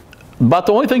 about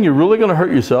the only thing you're really going to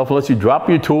hurt yourself, unless you drop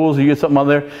your tools or you get something on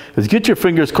there, is get your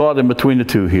fingers caught in between the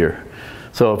two here.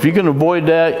 So if you can avoid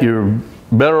that, you're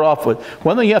better off with.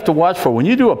 One thing you have to watch for, when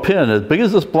you do a pin, as big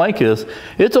as this blank is,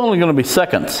 it's only going to be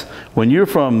seconds. When you're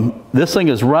from, this thing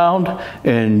is round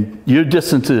and your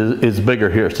distance is bigger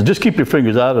here. So just keep your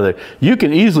fingers out of there. You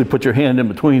can easily put your hand in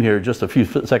between here just a few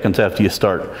seconds after you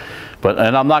start.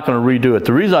 And I'm not going to redo it.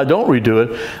 The reason I don't redo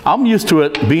it, I'm used to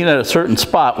it being at a certain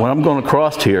spot when I'm going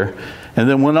across here. And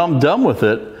then when I'm done with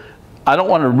it, I don't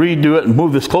want to redo it and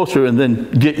move this closer and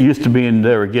then get used to being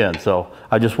there again. So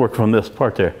I just work from this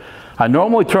part there. I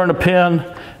normally turn a pin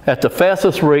at the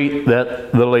fastest rate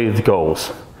that the lathe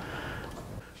goes.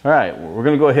 All right, we're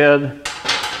going to go ahead,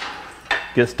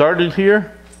 get started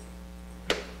here.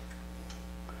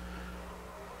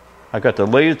 I got the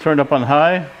lathe turned up on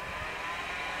high.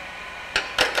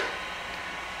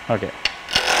 Okay.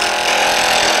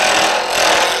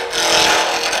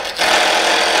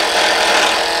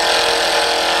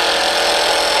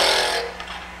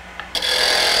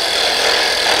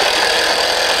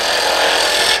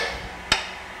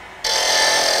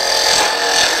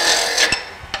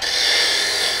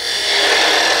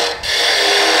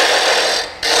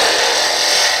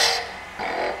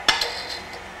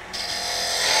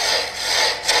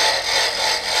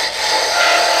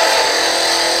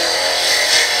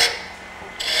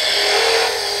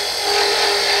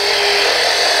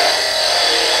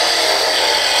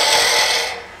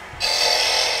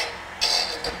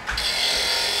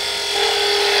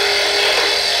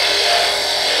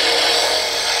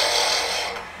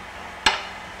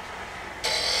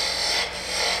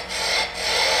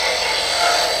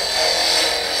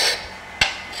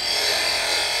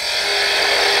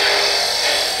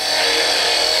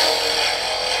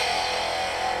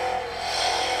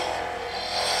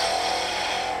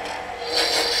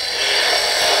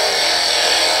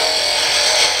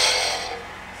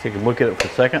 Take a look at it for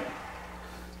a second.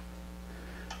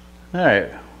 All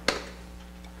right,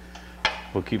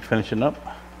 we'll keep finishing up.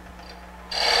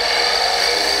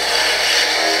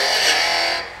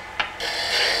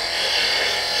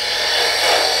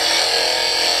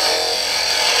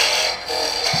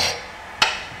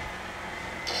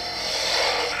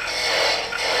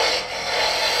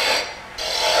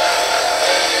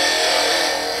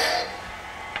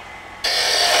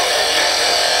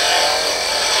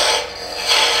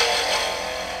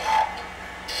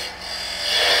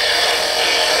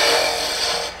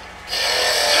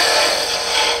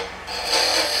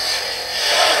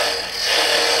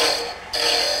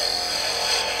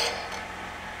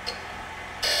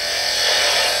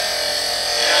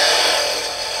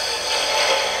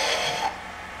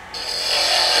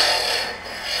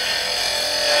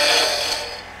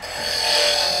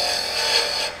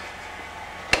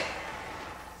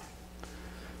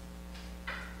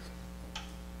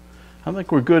 I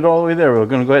think we're good all the way there. We're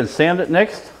going to go ahead and sand it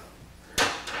next.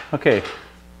 Okay,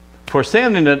 for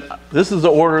sanding it, this is the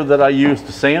order that I use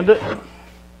to sand it.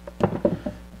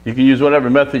 You can use whatever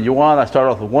method you want. I start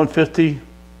off with 150,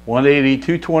 180,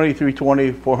 220,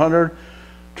 320, 400,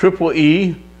 triple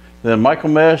E, then micro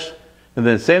mesh, and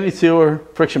then sanding sealer,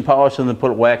 friction polish, and then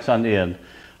put wax on the end.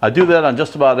 I do that on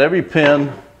just about every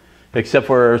pin except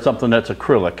for something that's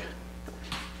acrylic.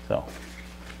 So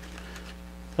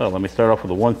let me start off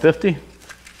with a 150.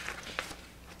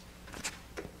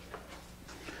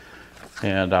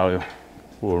 And I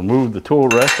will remove the tool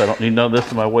rest. I don't need none of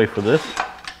this in my way for this.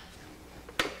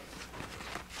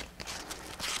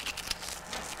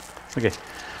 Okay,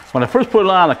 when I first put it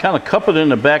on, I kind of cup it in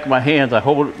the back of my hands. I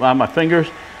hold it on my fingers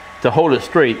to hold it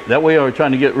straight. That way I'm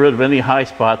trying to get rid of any high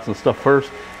spots and stuff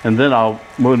first, and then I'll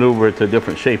maneuver it to a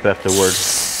different shape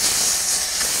afterwards.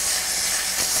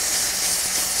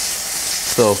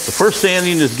 So the first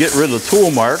sanding is get rid of the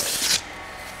tool marks.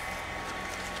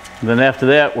 And then after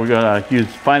that, we're going to use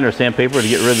finer sandpaper to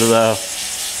get rid of the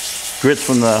grits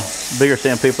from the bigger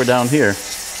sandpaper down here.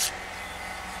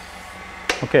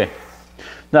 Okay.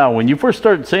 Now, when you first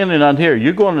start sanding on here,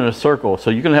 you're going in a circle, so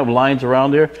you're going to have lines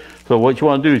around there. So what you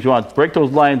want to do is you want to break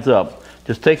those lines up.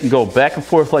 Just take and go back and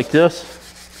forth like this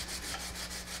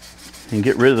and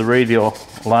get rid of the radial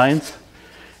lines.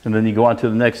 And then you go on to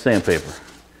the next sandpaper.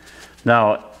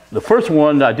 Now, the first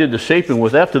one I did the shaping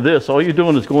with. After this, all you're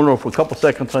doing is going over for a couple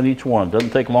seconds on each one. Doesn't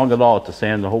take long at all to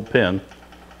sand the whole pin.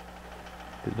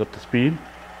 Get it up to speed.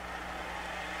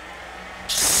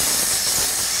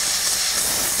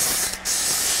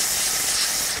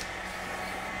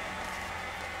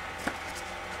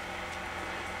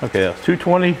 Okay, that's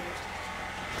 220.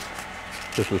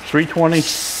 This was 320.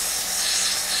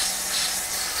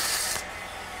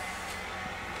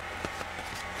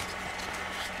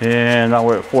 And now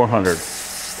we're at 400.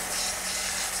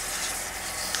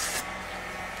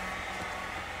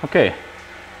 Okay,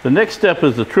 the next step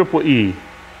is the triple E.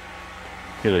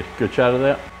 Get a good shot of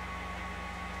that.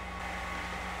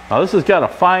 Now this has got a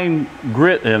fine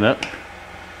grit in it.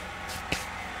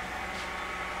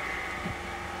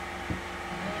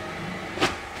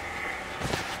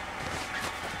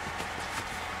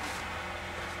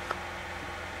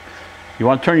 You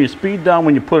want to turn your speed down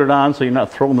when you put it on so you're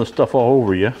not throwing this stuff all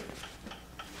over you.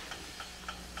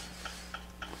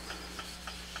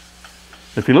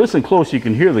 If you listen close, you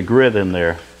can hear the grit in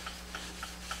there.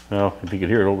 Well, if you could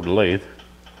hear it over the lathe.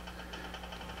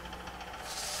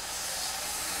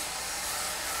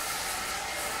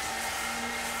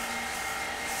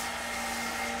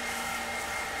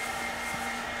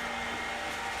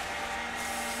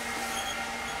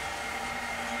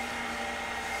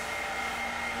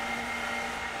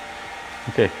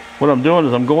 Okay, what I'm doing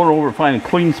is I'm going over finding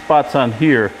clean spots on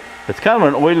here. It's kind of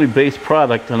an oily based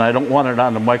product and I don't want it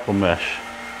on the micro mesh.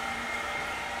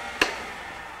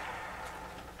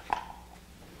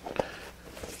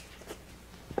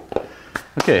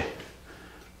 Okay,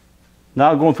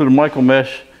 now going through the micro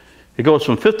mesh, it goes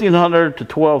from 1500 to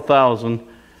 12,000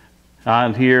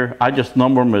 on here. I just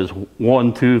number them as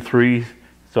 1, 2, 3,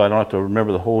 so I don't have to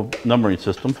remember the whole numbering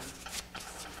system.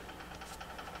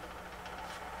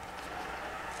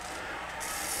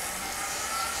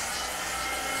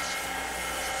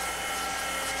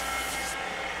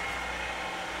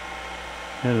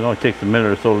 And it only takes a minute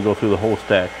or so to go through the whole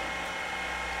stack.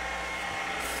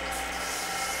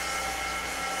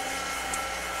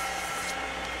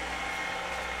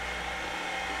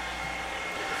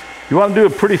 You want to do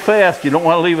it pretty fast. You don't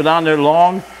want to leave it on there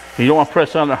long. And you don't want to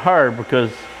press on it hard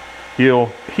because you'll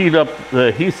heat up the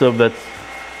adhesive that's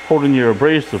holding your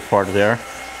abrasive part there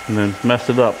and then mess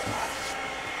it up.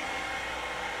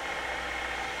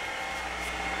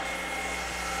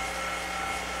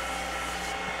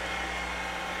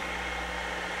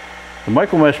 The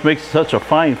micro mesh makes such a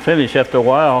fine finish after a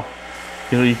while.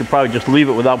 You know, you can probably just leave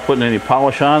it without putting any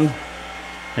polish on,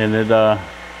 and it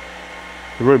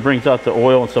really brings out the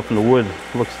oil and stuff in the wood.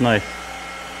 It looks nice.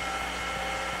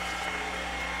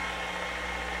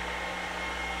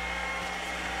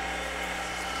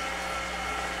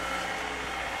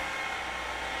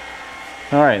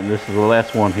 All right, and this is the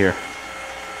last one here.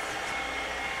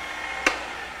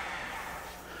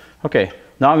 Okay,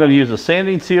 now I'm going to use a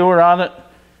sanding sealer on it,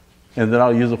 and then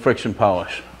I'll use a friction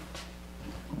polish.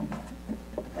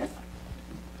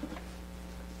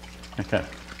 Okay.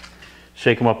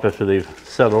 Shake them up after they've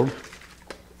settled.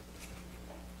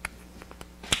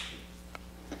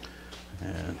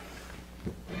 And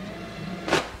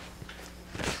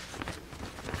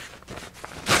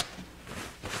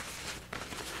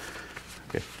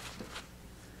okay.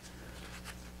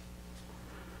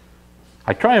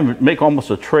 I try and make almost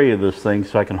a tray of this thing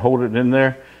so I can hold it in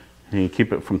there and you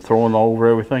keep it from throwing all over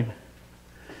everything.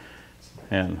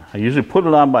 And I usually put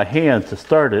it on by hand to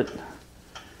start it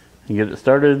and get it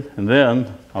started, and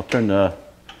then I'll turn the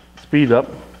speed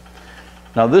up.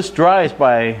 Now this dries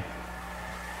by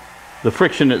the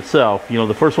friction itself. You know,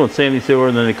 the first one's sanding sealer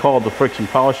and then they call it the friction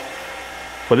polish,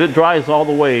 but it dries all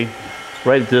the way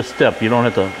right at this step. You don't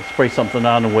have to spray something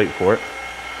on and wait for it.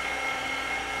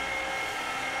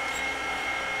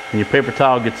 And your paper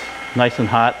towel gets nice and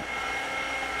hot.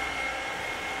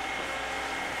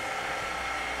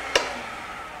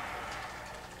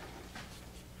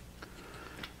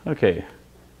 Okay,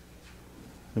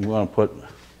 and we want to put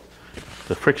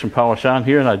the friction polish on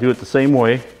here, and I do it the same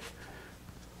way.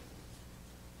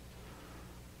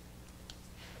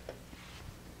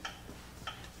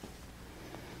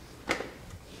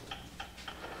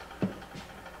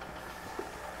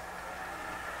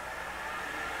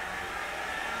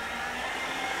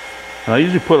 And I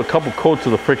usually put a couple coats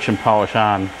of the friction polish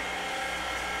on.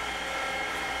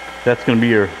 That's going to be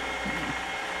your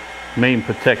main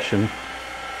protection.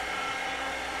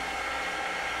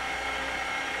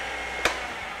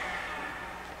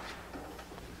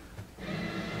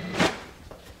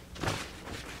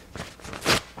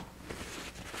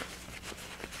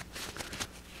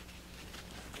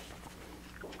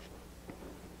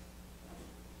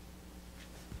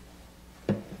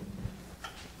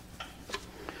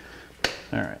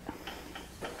 All right.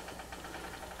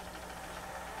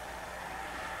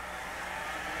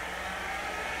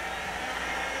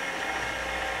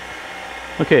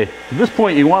 Okay, at this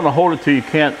point you want to hold it till you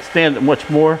can't stand it much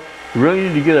more. You really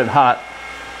need to get it hot.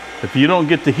 If you don't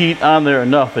get the heat on there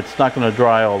enough, it's not going to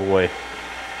dry all the way.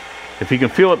 If you can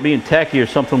feel it being tacky or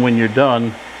something when you're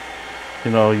done,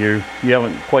 you know, you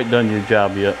haven't quite done your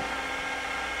job yet.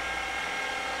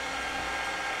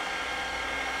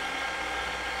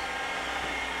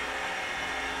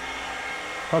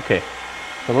 Okay,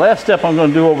 the last step I'm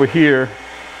going to do over here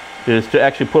is to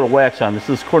actually put a wax on. This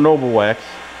is Cornova wax.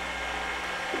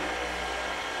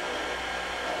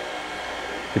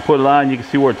 You put it on, you can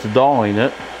see where it's dulling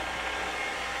it.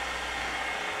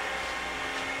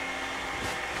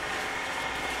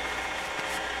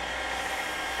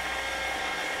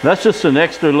 That's just an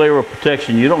extra layer of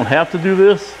protection. You don't have to do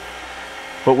this,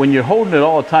 but when you're holding it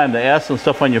all the time, the acid and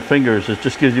stuff on your fingers, it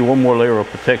just gives you one more layer of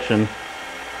protection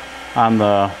on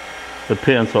the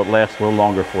pin so it lasts a little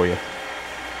longer for you.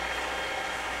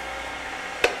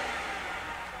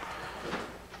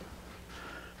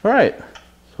 All right,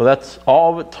 so that's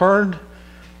all of it turned.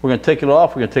 We're going to take it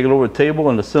off. We're going to take it over the table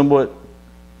and assemble it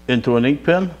into an ink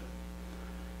pen.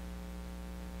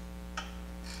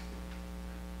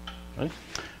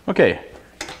 Okay,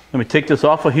 Let me take this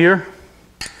off of here.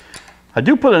 I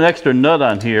do put an extra nut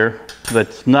on here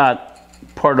that's not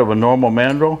part of a normal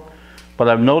mandrel, but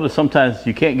I've noticed sometimes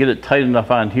you can't get it tight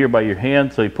enough on here by your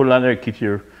hand, so you put it on there, it keeps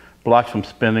your blocks from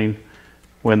spinning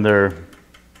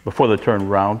before they turn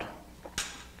round.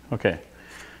 Okay,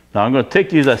 now I'm going to take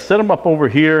these, I set them up over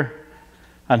here,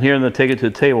 on here, and then take it to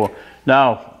the table.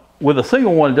 Now, with a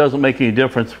single one, it doesn't make any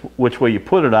difference which way you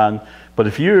put it on, but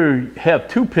if you have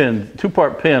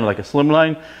two-part pin, like a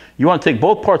slimline, you want to take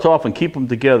both parts off and keep them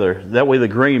together. That way the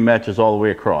grain matches all the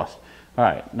way across. All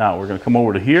right, now we're going to come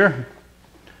over to here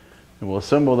and we'll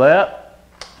assemble that.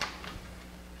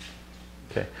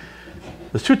 Okay.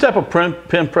 There's two types of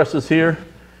pin presses here.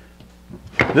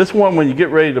 This one, when you get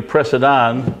ready to press it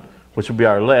on, which will be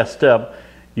our last step,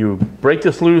 you break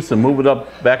this loose and move it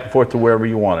up back and forth to wherever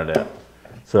you want it at.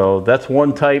 So that's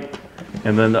one type.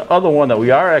 And then the other one that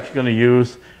we are actually going to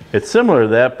use, it's similar to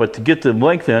that, but to get the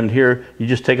length in here, you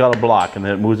just take out a block and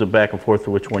then it moves it back and forth to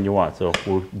which one you want. So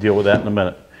we'll deal with that in a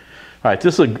minute. All right,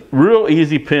 this is a real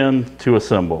easy pin to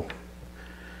assemble.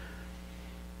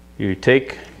 You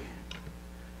take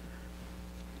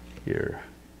your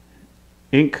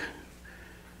ink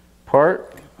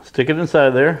part, stick it inside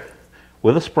there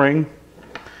with a spring,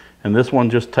 and this one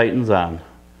just tightens on.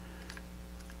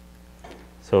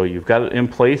 So you've got it in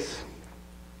place.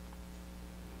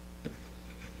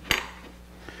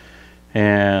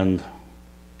 And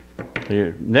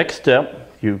your next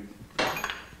step, you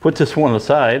put this one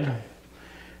aside.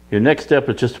 Your next step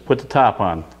is just to put the top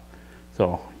on.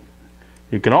 So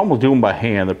you can almost do them by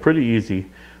hand. They're pretty easy.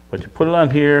 But you put it on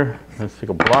here. Let's take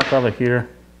a block out of here.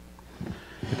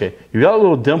 Okay, you got a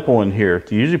little dimple in here.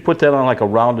 You usually put that on like a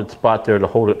rounded spot there to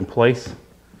hold it in place.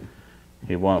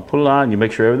 You want to put it on, you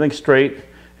make sure everything's straight,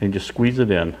 and just squeeze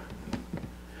it in.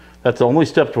 That's the only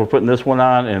step for putting this one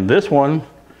on. And this one,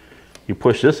 you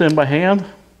push this in by hand,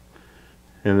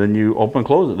 and then you open and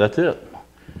close it. That's it.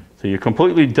 So you're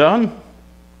completely done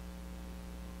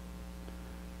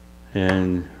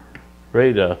and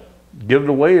ready to give it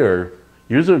away or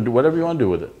use it, do whatever you want to do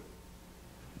with it.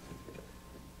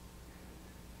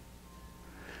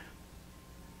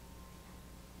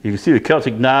 You can see the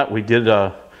Celtic knot. We did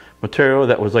a material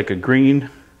that was like a green,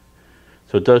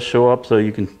 so it does show up, so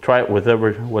you can try it with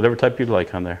whatever type you'd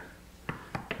like on there.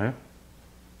 Okay.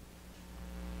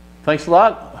 Thanks a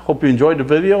lot. Hope you enjoyed the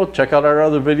video. Check out our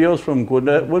other videos from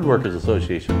Gwinnett Woodworkers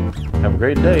Association. Have a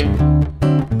great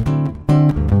day.